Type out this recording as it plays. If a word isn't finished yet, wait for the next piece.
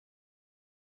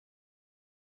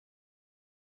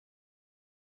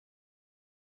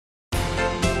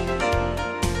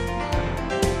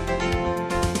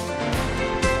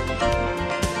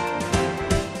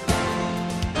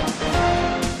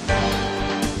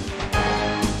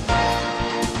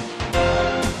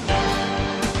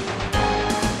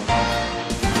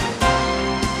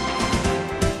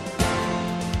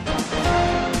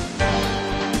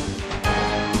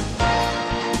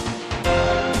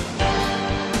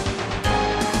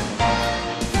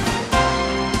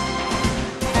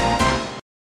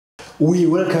We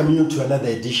welcome you to another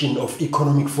edition of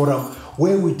Economic Forum,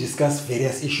 where we discuss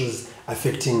various issues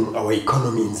affecting our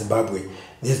economy in Zimbabwe.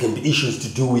 There's going to be issues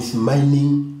to do with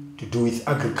mining, to do with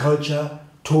agriculture,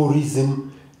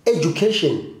 tourism,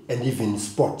 education, and even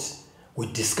sport.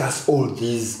 We discuss all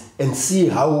these and see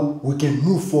how we can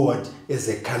move forward as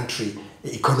a country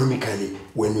economically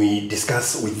when we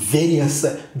discuss with various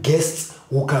guests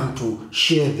who come to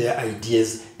share their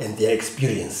ideas and their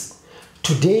experience.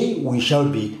 Today we shall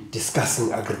be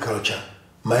discussing agriculture.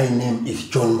 My name is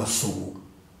John Masugu.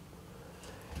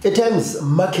 At times,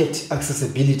 market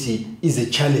accessibility is a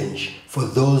challenge for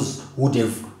those who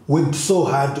have worked so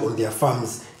hard on their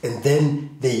farms and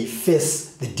then they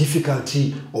face the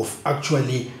difficulty of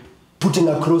actually putting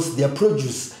across their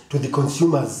produce to the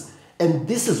consumers. And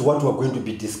this is what we're going to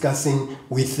be discussing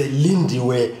with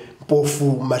Lindiwe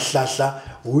Mpofu Mahlahla,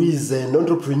 who is an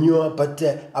entrepreneur, but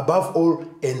above all,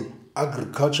 an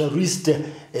agriculturist,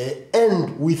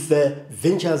 and with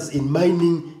ventures in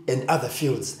mining and other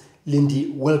fields.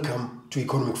 Lindy, welcome to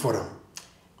Economic Forum.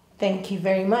 Thank you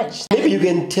very much. Maybe you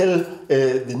can tell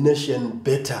the nation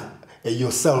better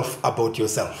yourself about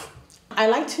yourself. I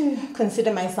like to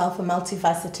consider myself a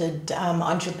multifaceted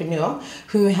entrepreneur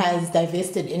who has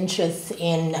divested interests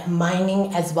in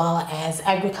mining as well as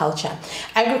agriculture.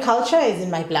 Agriculture is in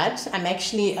my blood. I'm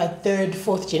actually a third,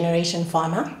 fourth generation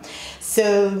farmer.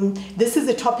 So this is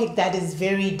a topic that is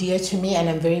very dear to me and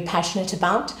I'm very passionate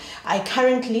about. I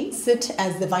currently sit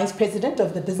as the Vice President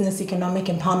of the Business Economic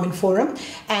Empowerment Forum,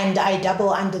 and I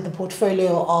double under the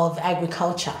portfolio of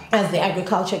agriculture as the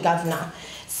Agriculture Governor.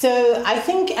 So I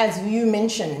think, as you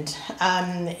mentioned,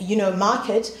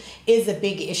 market is a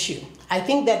big issue. I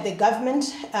think that the government,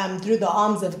 through the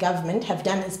arms of government, have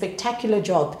done a spectacular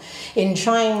job in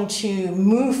trying to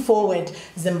move forward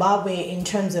Zimbabwe in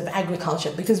terms of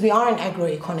agriculture, because we are an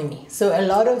agro-economy. So a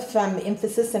lot of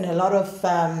emphasis and a lot of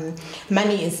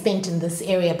money is spent in this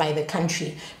area by the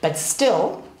country. But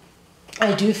still,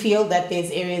 I do feel that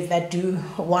there's areas that do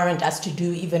warrant us to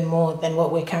do even more than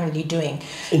what we're currently doing.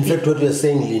 In fact, what we're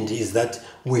saying, Lindy, is that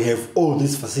we have all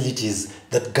these facilities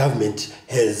that government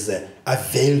has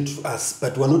availed to us,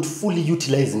 but we're not fully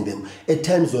utilizing them. At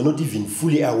times, we're not even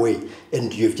fully aware.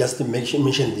 And you've just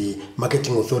mentioned the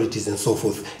marketing authorities and so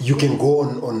forth. You can go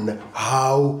on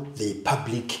how the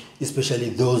public, especially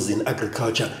those in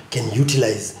agriculture, can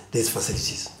utilize these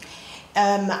facilities.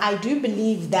 I do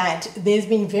believe that there's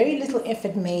been very little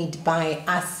effort made by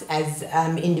us as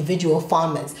individual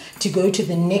farmers to go to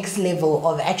the next level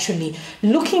of actually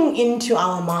looking into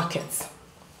our markets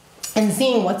and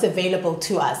seeing what's available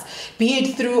to us, be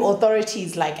it through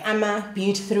authorities like AMA,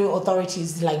 be it through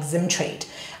authorities like Zimtrade.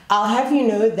 I'll have you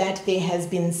know that there has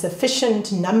been a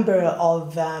sufficient number of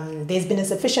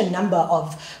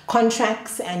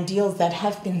contracts and deals that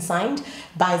have been signed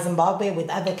by Zimbabwe with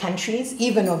other countries,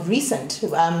 even of recent.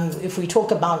 If we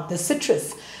talk about the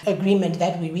citrus agreement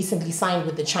that we recently signed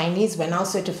with the Chinese, we're now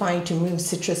certifying to move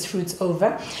citrus fruits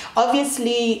over.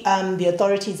 Obviously, the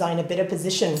authorities are in a better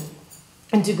position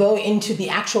and to go into the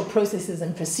actual processes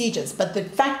and procedures. But the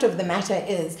fact of the matter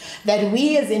is that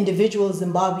we as individual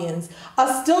Zimbabweans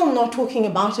are still not talking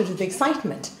about it with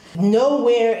excitement.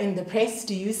 Nowhere in the press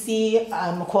do you see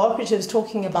cooperatives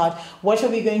talking about what are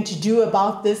we going to do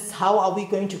about this, how are we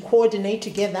going to coordinate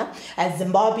together as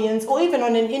Zimbabweans, or even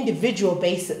on an individual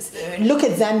basis. Look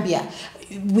at Zambia.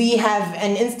 We have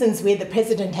an instance where the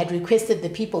president had requested the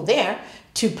people there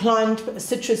to plant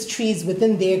citrus trees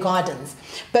within their gardens.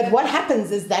 But what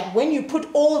happens is that when you put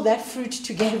all that fruit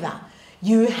together,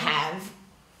 you have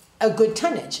a good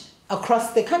tonnage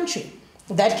across the country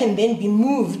that can then be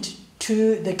moved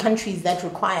to the countries that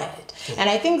require it. And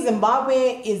I think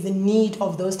Zimbabwe is in need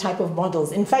of those type of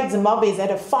models. In fact, Zimbabwe is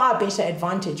at a far better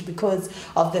advantage because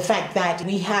of the fact that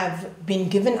we have been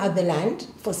given other land,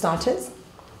 for starters.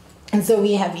 And so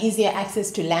we have easier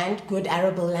access to land, good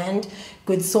arable land,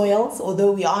 good soils,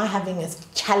 although we are having a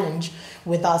challenge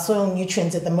with our soil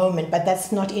nutrients at the moment, but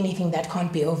that's not anything that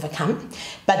can't be overcome.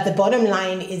 But the bottom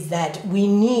line is that we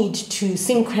need to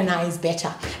synchronize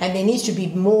better, and there needs to be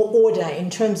more order in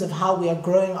terms of how we are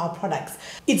growing our products.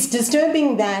 It's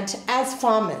disturbing that as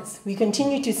farmers, we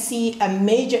continue to see a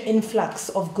major influx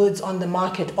of goods on the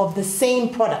market of the same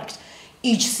product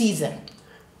each season.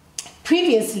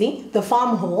 Previously, the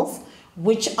farm halls,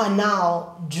 which are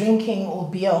now drinking or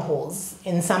beer halls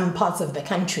in some parts of the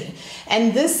country.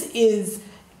 And this is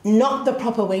not the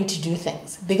proper way to do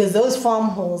things, because those farm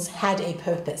halls had a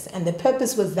purpose, and the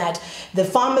purpose was that the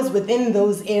farmers within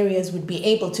those areas would be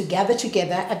able to gather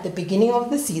together at the beginning of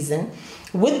the season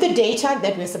with the data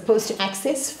that we're supposed to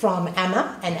access from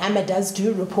AMA, and AMA does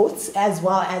do reports as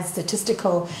well as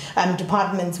statistical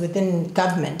departments within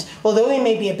government. Although we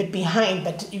may be a bit behind,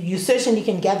 but you certainly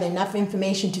can gather enough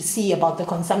information to see about the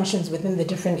consumptions within the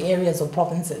different areas or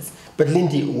provinces. But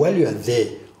Lindy, while you are there,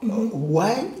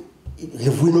 why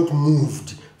have we not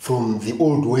moved from the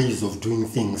old ways of doing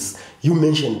things? You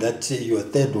mentioned that you are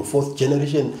third or fourth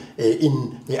generation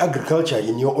in agriculture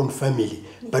in your own family,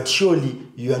 but surely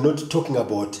you are not talking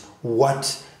about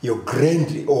what your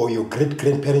grand or your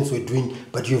great-grandparents were doing,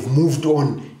 but you've moved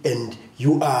on and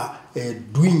you are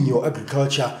doing your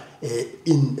agriculture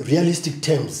in realistic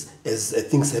terms as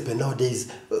things happen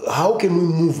nowadays. How can we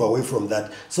move away from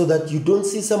that so that you don't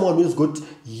see someone who's got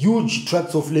huge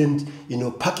tracts of land,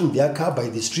 parking their car by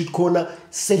the street corner,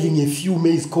 selling a few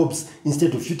maize cobs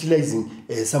instead of utilizing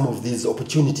some of these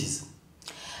opportunities?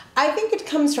 I think it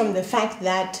comes from the fact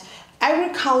that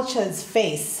agriculture's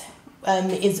face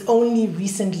is only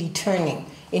recently turning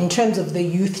in terms of the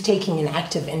youth taking an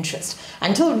active interest.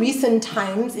 Until recent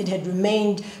times, it had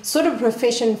remained sort of a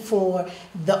profession for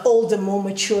the older, more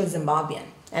mature Zimbabwean.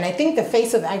 And I think the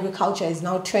face of agriculture is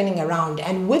now turning around.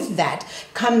 And with that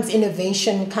comes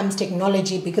innovation, comes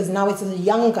technology, because now it's a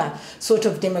younger sort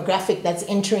of demographic that's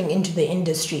entering into the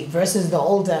industry versus the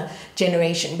older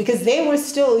generation, because they were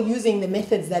still using the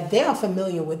methods that they are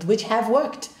familiar with, which have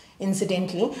worked,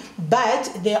 incidentally,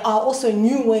 but there are also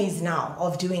new ways now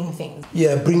of doing things.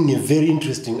 Yeah, bringing a very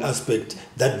interesting aspect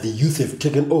that the youth have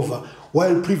taken over,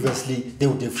 while previously they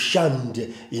would have shunned,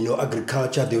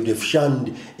 agriculture, they would have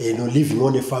shunned, living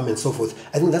on a farm and so forth.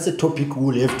 I think that's a topic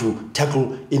we'll have to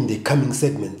tackle in the coming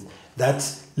segments.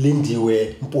 That's Lindy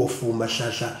Mpofu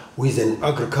Mahlahla, who is an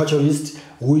agriculturalist,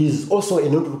 who is also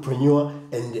an entrepreneur,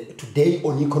 and today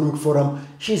on Economic Forum,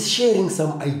 she's sharing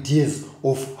some ideas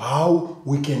of how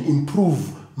we can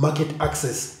improve market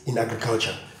access in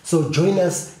agriculture. So join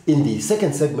us in the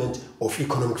second segment of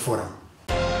Economic Forum.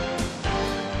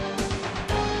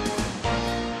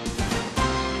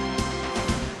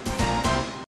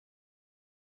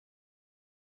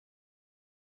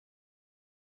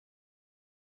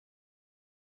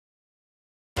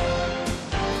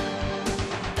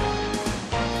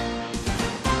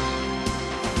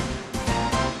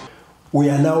 We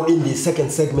are now in the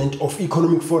second segment of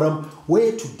Economic Forum,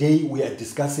 where today we are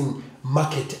discussing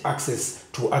market access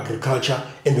to agriculture.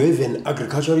 And we have an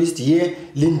agriculturist here,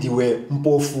 Lindy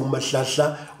Mpofu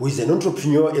Mahlahla, who is an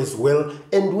entrepreneur as well,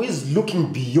 and who is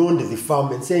looking beyond the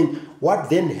farm and saying what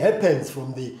then happens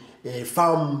from the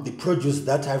farm, the produce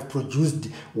that I've produced,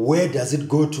 where does it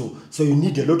go to? So you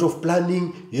need a lot of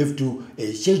planning, you have to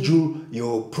schedule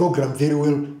your program very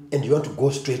well, and you want to go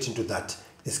straight into that,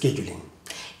 the scheduling.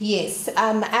 Yes,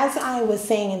 as I was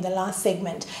saying in the last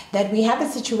segment, that we have a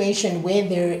situation where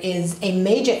there is a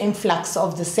major influx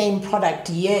of the same product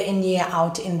year in, year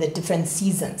out in the different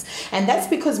seasons. And that's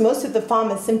because most of the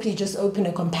farmers simply just open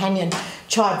a companion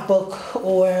chart book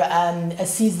or a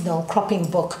seasonal cropping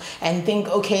book and think,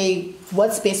 okay,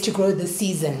 what's best to grow this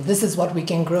season? This is what we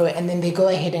can grow, and then they go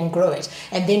ahead and grow it.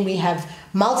 And then we have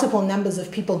multiple numbers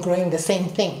of people growing the same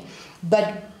thing.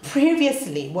 But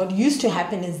previously, what used to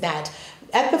happen is that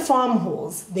at the farm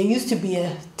halls, there used to be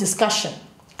a discussion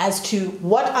as to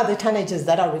what are the tonnages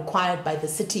that are required by the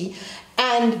city,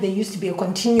 and there used to be a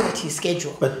continuity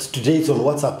schedule. But today it's on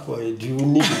WhatsApp. Do you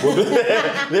need to go to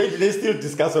they still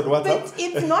discuss on WhatsApp? But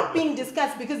it's not being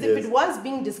discussed, because if it was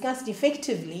being discussed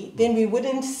effectively, then we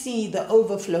wouldn't see the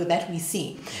overflow that we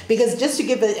see. Because just to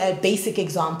give a basic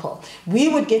example, we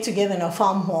would get together in a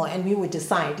farm hall and we would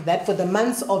decide that for the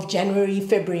months of January,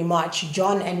 February, March,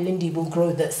 John and Lindy will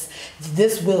grow this.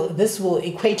 This will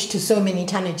equate to so many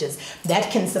tonnages that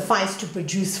can suffice to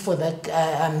produce for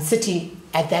the city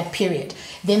at that period.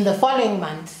 Then the following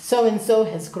month, so-and-so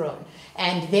has grown,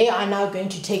 and they are now going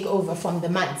to take over from the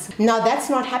months. Now that's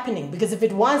not happening, because if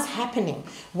it was happening,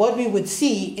 what we would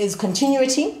see is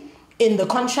continuity in the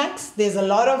contracts. There's a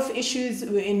lot of issues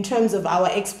in terms of our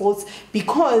exports,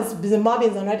 because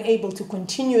Zimbabweans are not able to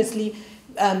continuously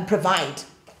provide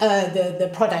the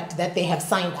product that they have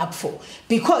signed up for,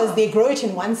 because they grow it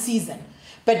in one season.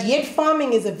 But yet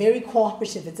farming is a very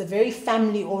cooperative, it's a very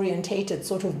family-orientated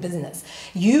sort of business.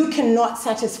 You cannot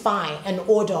satisfy an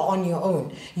order on your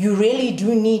own. You really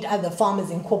do need other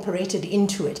farmers incorporated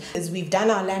into it. As we've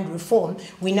done our land reform,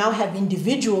 we now have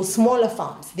individual smaller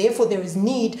farms. Therefore, there is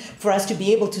need for us to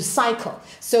be able to cycle.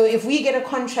 So if we get a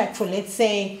contract for, let's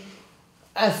say,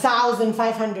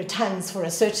 1,500 tons for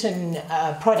a certain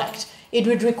product, It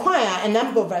would require a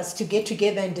number of us to get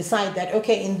together and decide that,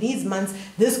 okay, in these months,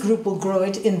 this group will grow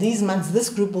it, in these months, this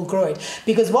group will grow it.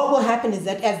 Because what will happen is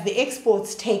that as the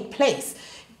exports take place,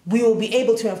 we will be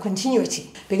able to have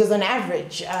continuity. Because on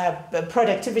average,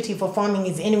 productivity for farming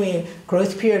is anywhere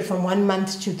growth period from 1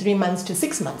 month to 3 months to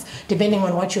 6 months, depending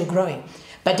on what you're growing.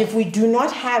 But if we do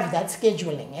not have that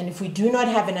scheduling, and if we do not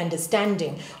have an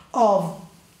understanding of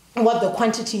what the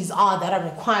quantities are that are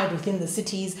required within the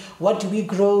cities, what do we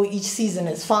grow each season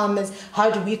as farmers,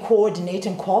 how do we coordinate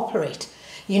and cooperate?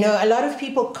 You know, a lot of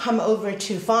people come over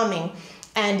to farming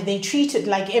and they treat it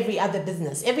like every other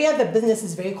business. Every other business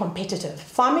is very competitive.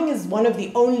 Farming is one of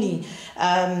the only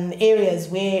areas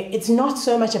where it's not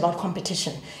so much about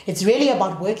competition. It's really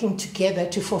about working together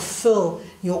to fulfill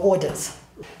your orders.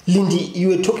 Lindy, you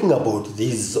were talking about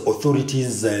these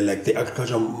authorities like the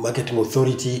Agricultural Marketing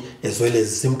Authority as well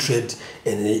as Zimtrade,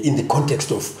 and in the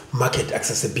context of market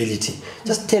accessibility.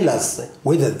 Just tell us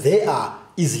whether they are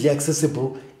easily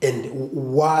accessible and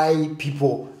why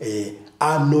people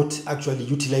are not actually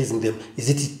utilizing them. Is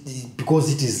it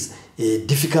because it is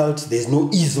difficult, there's no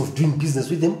ease of doing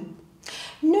business with them?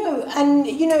 No, and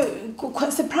you know,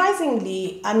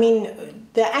 surprisingly, I mean,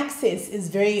 the access is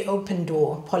very open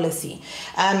door policy.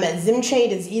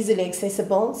 Zimtrade is easily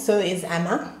accessible, so is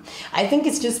AMA. I think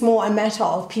it's just more a matter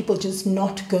of people just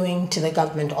not going to the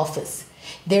government office.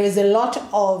 There is a lot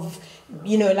of,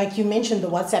 you know, like you mentioned the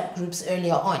WhatsApp groups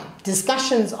earlier on.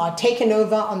 Discussions are taken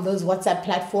over on those WhatsApp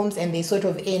platforms and they sort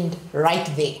of end right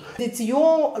there. It's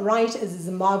your right as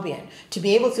a Zimbabwean to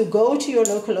be able to go to your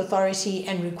local authority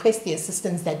and request the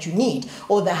assistance that you need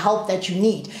or the help that you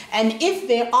need. And if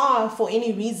they are, for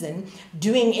any reason,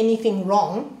 doing anything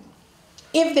wrong,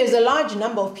 if there's a large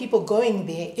number of people going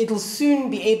there, it will soon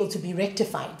be able to be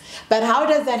rectified. But how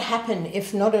does that happen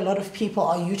if not a lot of people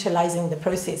are utilizing the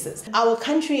processes? Our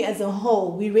country as a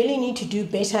whole, we really need to do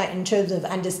better in terms of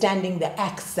understanding the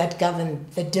acts that govern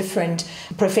the different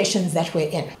professions that we're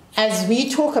in. As we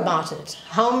talk about it,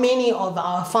 how many of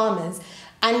our farmers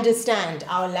understand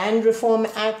our Land Reform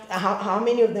Act, how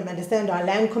many of them understand our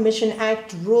Land Commission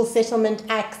Act, Rural Settlement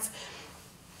Acts?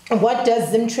 What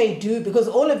does Zimtrade do? Because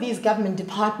all of these government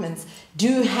departments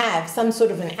do have some sort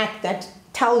of an act that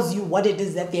tells you what it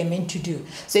is that they're meant to do.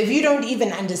 So if you don't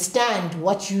even understand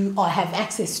what you have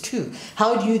access to,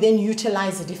 how do you then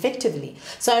utilize it effectively?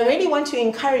 So I really want to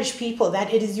encourage people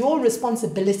that it is your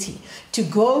responsibility to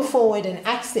go forward and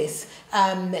access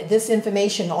this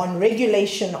information on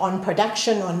regulation, on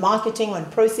production, on marketing, on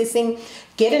processing,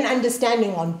 get an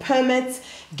understanding on permits,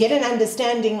 get an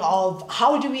understanding of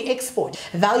how do we export.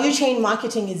 Value chain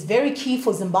marketing is very key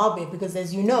for Zimbabwe because,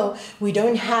 as you know, we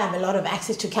don't have a lot of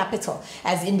access to capital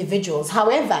as individuals.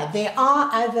 However, there are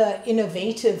other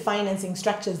innovative financing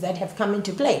structures that have come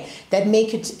into play that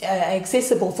make it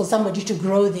accessible for somebody to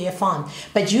grow their farm.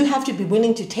 But you have to be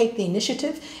willing to take the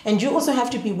initiative, and you also have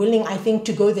to be willing, I think,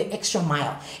 to go the extra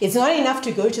mile. It's not enough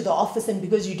to go to the office and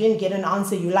because you didn't get an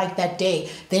answer you like that day,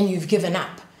 then you've given up.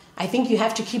 I think you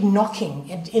have to keep knocking.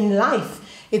 And in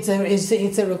life, it's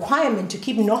a requirement to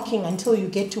keep knocking until you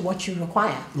get to what you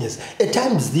require. Yes. At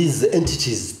times, these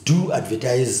entities do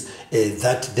advertise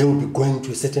that they will be going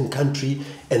to a certain country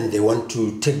and they want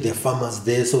to take their farmers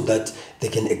there so that they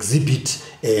can exhibit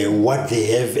what they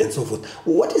have and so forth.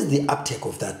 What is the uptake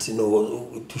of that, you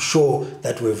know, to show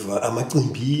that we've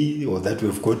amacimbi or that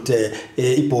we've got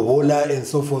ipobola and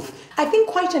so forth? I think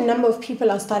quite a number of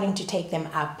people are starting to take them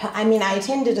up. I mean, I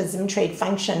attended a Zimtrade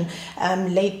function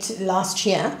late last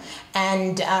year,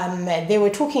 and they were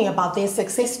talking about their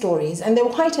success stories, and there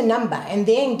were quite a number, and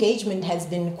their engagement has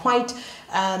been quite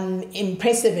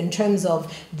impressive in terms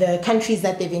of the countries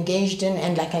that they've engaged in.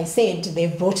 And like I said,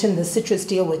 they've brought in the citrus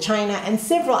deal with China and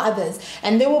several others,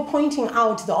 and they were pointing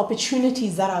out the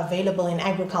opportunities that are available in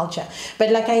agriculture.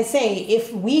 But like I say,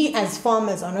 if we as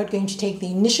farmers are not going to take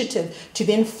the initiative to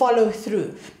then follow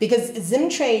through, because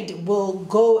Zimtrade will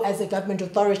go as a government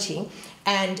authority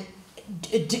and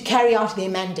carry out their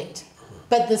mandate.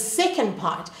 But the second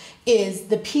part is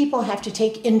the people have to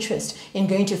take interest in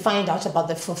going to find out about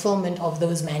the fulfillment of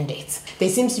those mandates. There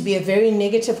seems to be a very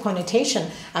negative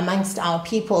connotation amongst our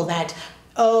people that,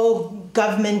 oh,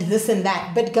 government, this and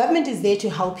that. But government is there to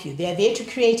help you. They're there to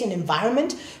create an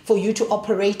environment for you to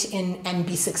operate in and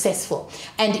be successful.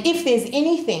 And if there's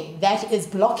anything that is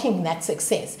blocking that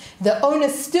success, the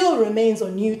onus still remains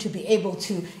on you to be able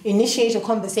to initiate a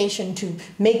conversation to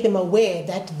make them aware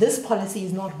that this policy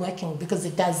is not working because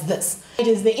it does this. It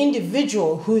is the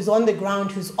individual who's on the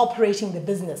ground, who's operating the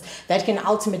business, that can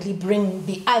ultimately bring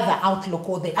the other outlook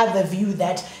or the other view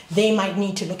that they might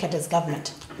need to look at as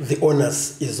government. The onus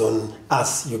onus is on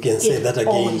us. You can say that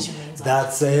again.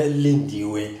 That's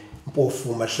Lindiwe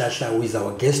Mpofu Mahlahla, who is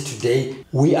our guest today.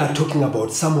 We are talking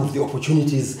about some of the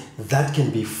opportunities that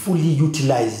can be fully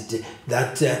utilized,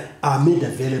 that are made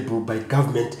available by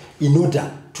government in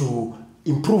order to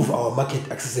improve our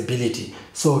market accessibility.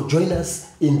 So join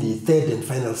us in the third and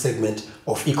final segment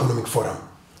of Economic Forum.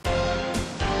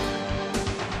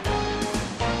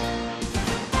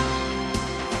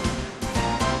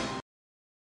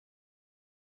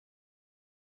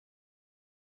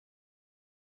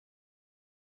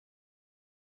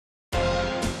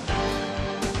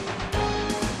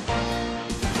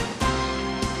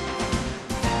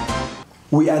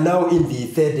 We are now in the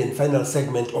third and final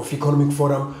segment of Economic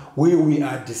Forum, where we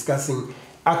are discussing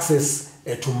access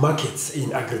to markets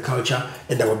in agriculture,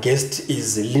 and our guest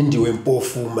is Lindiwe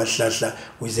Mpofu Mahlahla,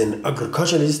 who is an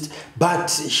agriculturalist, but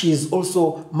she is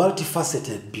also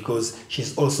multifaceted because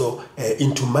she's also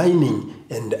into mining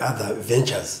and other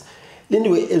ventures.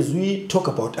 Lindiwe, as we talk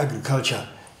about agriculture,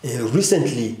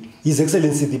 recently His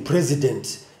Excellency the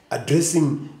President,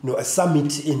 addressing a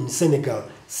summit in Senegal,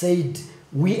 said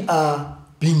we are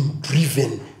being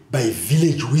driven by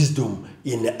village wisdom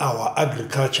in our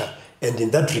agriculture, and in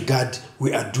that regard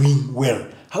we are doing well.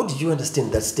 How did you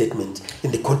understand that statement in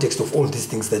the context of all these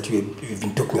things that we've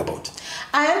been talking about?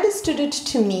 I understood it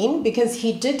to mean, because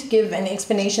he did give an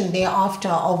explanation thereafter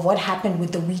of what happened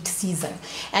with the wheat season.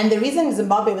 And the reason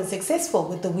Zimbabwe was successful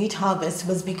with the wheat harvest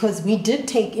was because we did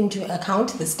take into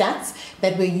account the stats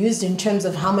that were used in terms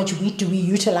of how much wheat do we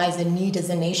utilize and need as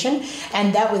a nation.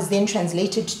 And that was then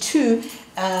translated to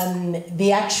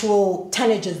the actual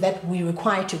tonnages that we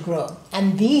require to grow.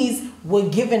 And these were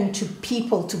given to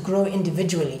people to grow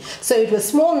individually. So it was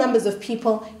small numbers of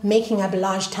people making up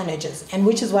large tonnages, and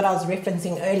which is what I was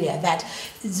referencing earlier, that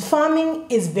farming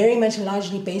is very much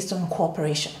largely based on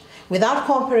cooperation. Without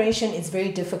cooperation, it's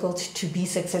very difficult to be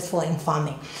successful in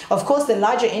farming. Of course, the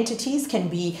larger entities can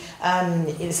be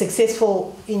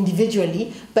successful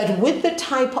individually, but with the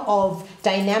type of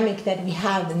dynamic that we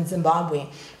have in Zimbabwe,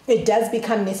 it does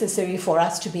become necessary for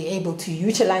us to be able to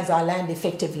utilize our land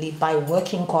effectively by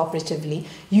working cooperatively,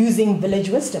 using village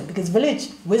wisdom, because village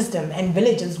wisdom and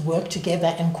villages work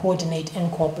together and coordinate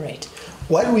and cooperate.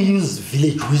 While we use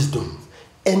village wisdom,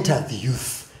 enter the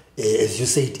youth, as you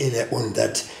said earlier on,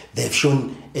 that they've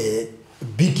shown a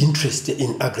big interest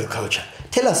in agriculture.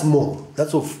 Tell us more.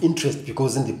 That's of interest,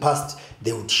 because in the past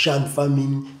they would shun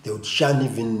farming, they would shun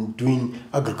even doing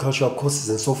agricultural courses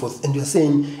and so forth. And you're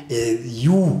saying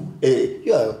you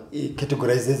are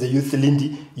categorized as a youth,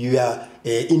 Lindy. You are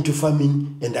into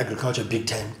farming and agriculture big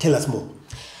time. Tell us more.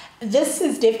 This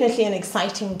is definitely an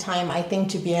exciting time, I think,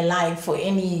 to be alive for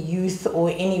any youth or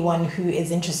anyone who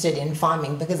is interested in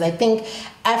farming, because I think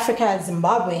Africa,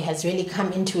 Zimbabwe, has really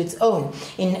come into its own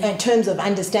in terms of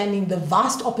understanding the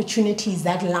vast opportunities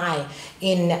that lie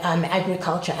in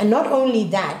agriculture. And not only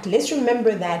that, let's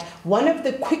remember that one of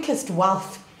the quickest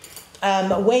wealth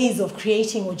ways of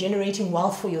creating or generating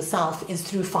wealth for yourself is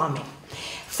through farming.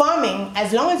 Farming,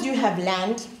 as long as you have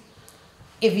land,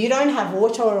 if you don't have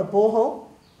water or a borehole,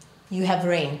 you have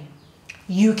rain.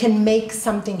 You can make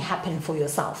something happen for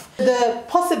yourself. The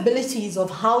possibilities of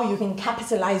how you can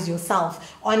capitalize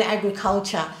yourself on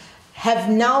agriculture have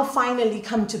now finally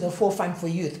come to the forefront for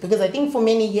youth, because I think for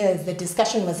many years the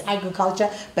discussion was agriculture,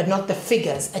 but not the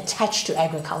figures attached to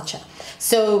agriculture.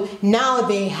 So now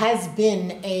there has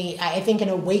been I think an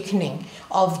awakening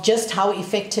of just how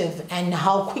effective and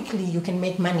how quickly you can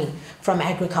make money from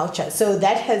agriculture. So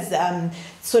that has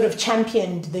sort of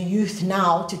championed the youth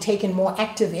now to take a more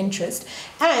active interest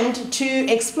and to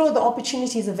explore the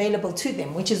opportunities available to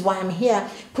them, which is why I'm here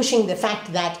pushing the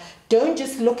fact that don't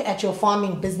just look at your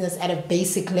farming business at a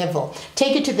basic level.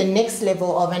 Take it to the next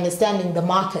level of understanding the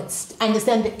markets,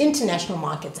 understand the international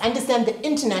markets, understand the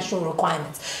international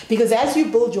requirements. Because as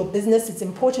you build your business, it's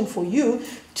important for you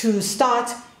to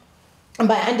start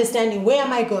by understanding, where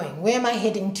am I going? Where am I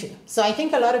heading to? So I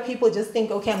think a lot of people just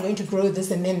think, okay, I'm going to grow this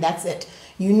and then that's it.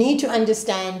 You need to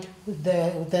understand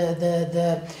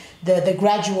the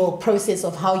gradual process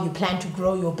of how you plan to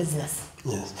grow your business.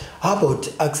 Yes. How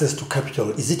about access to capital?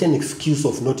 Is it an excuse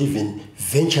of not even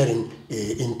venturing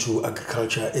into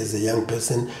agriculture as a young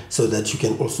person so that you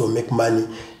can also make money?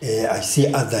 I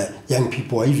see other young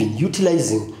people are even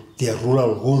utilizing their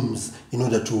rural homes in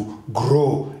order to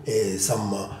grow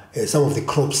some of the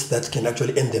crops that can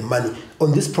actually earn them money.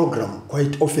 On this program,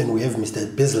 quite often we have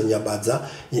Mr. Basil Nyabadza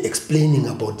explaining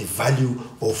about the value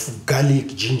of garlic,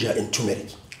 ginger, and turmeric.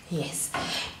 Yes.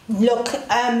 Look,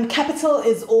 capital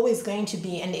is always going to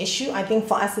be an issue. I think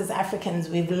for us as Africans,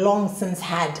 we've long since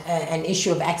had an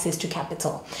issue of access to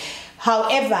capital.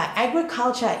 However,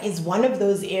 agriculture is one of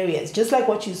those areas, just like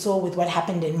what you saw with what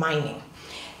happened in mining.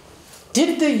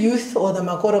 Did the youth or the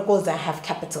Makorokoza have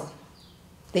capital?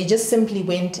 They just simply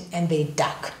went and they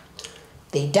dug.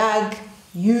 They dug,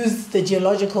 used the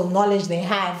geological knowledge they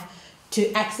have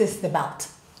to access the belt.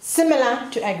 Similar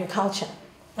to agriculture.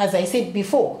 As I said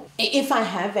before, if I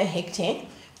have a hectare,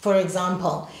 for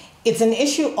example, it's an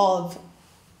issue of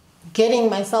getting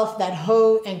myself that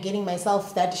hoe and getting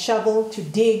myself that shovel to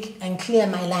dig and clear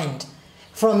my land.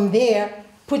 From there,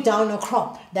 put down a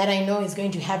crop that I know is going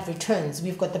to have returns.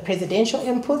 We've got the presidential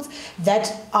inputs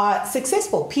that are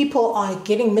successful. People are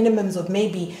getting minimums of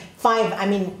maybe 5,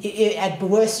 at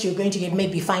worst you're going to get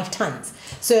maybe 5 tons.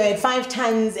 So at 5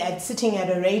 tons, sitting at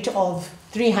a rate of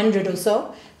 300 or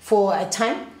so for a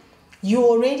ton, you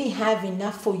already have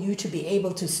enough for you to be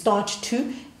able to start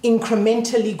to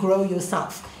incrementally grow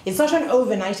yourself. It's not an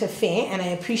overnight affair, and I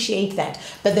appreciate that.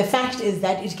 But the fact is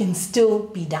that it can still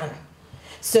be done.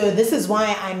 So this is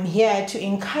why I'm here to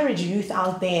encourage youth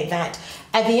out there that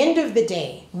at the end of the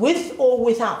day, with or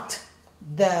without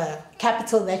the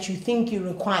capital that you think you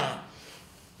require,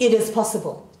 it is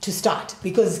possible to start,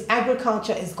 because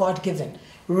agriculture is God-given.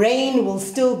 Rain will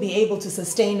still be able to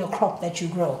sustain a crop that you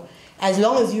grow. As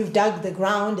long as you've dug the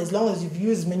ground, as long as you've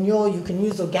used manure, you can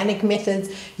use organic methods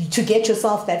to get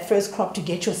yourself that first crop, to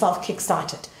get yourself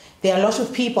kick-started. There are a lot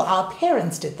of people, our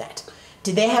parents did that.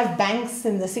 Did they have banks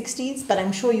in the 60s? But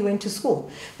I'm sure you went to school,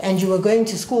 and you were going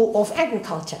to school of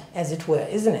agriculture, as it were,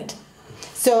 isn't it?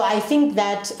 So I think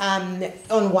that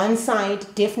on one side,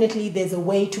 definitely there's a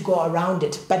way to go around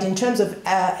it. But in terms of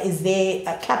is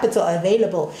there capital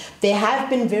available, there have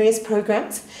been various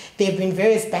programs. There have been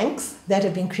various banks that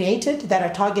have been created that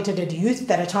are targeted at youth,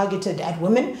 that are targeted at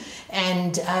women.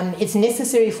 And it's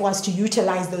necessary for us to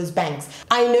utilize those banks.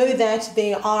 I know that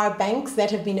there are banks that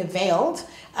have been availed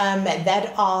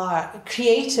that are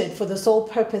created for the sole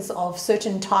purpose of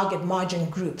certain target margin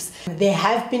groups. There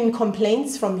have been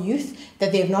complaints from youth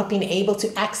that they have not been able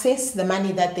to access the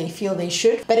money that they feel they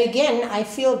should. But again, I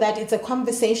feel that it's a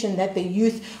conversation that the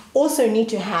youth also need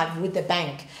to have with the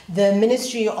bank. The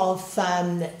Ministry of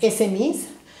SMEs,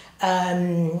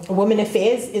 Women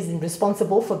Affairs, is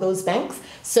responsible for those banks.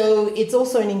 So it's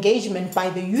also an engagement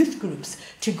by the youth groups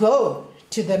to go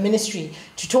to the ministry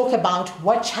to talk about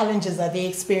what challenges are they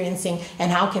experiencing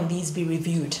and how can these be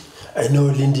reviewed. I know,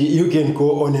 Lindy, you can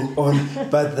go on and on,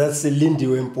 but that's Lindy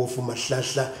Mpofu,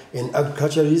 Mahlahla, an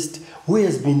agriculturist who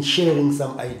has been sharing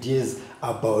some ideas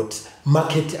about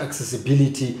market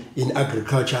accessibility in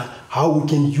agriculture, how we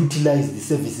can utilize the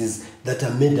services that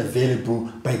are made available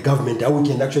by government, how we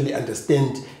can actually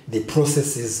understand the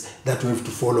processes that we have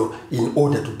to follow in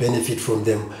order to benefit from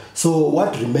them. So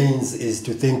what remains is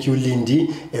to thank you, Lindy,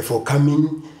 for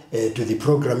coming to the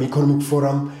program Economic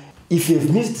Forum. If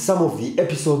you've missed some of the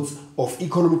episodes of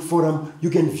Economic Forum, you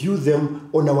can view them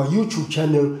on our YouTube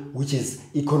channel, which is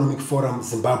Economic Forum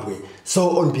Zimbabwe.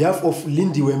 So on behalf of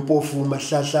Lindy Mpofu,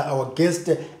 Mahlahla, our guest,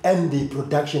 and the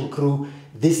production crew,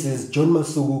 this is John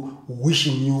Masugu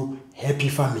wishing you happy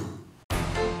farming.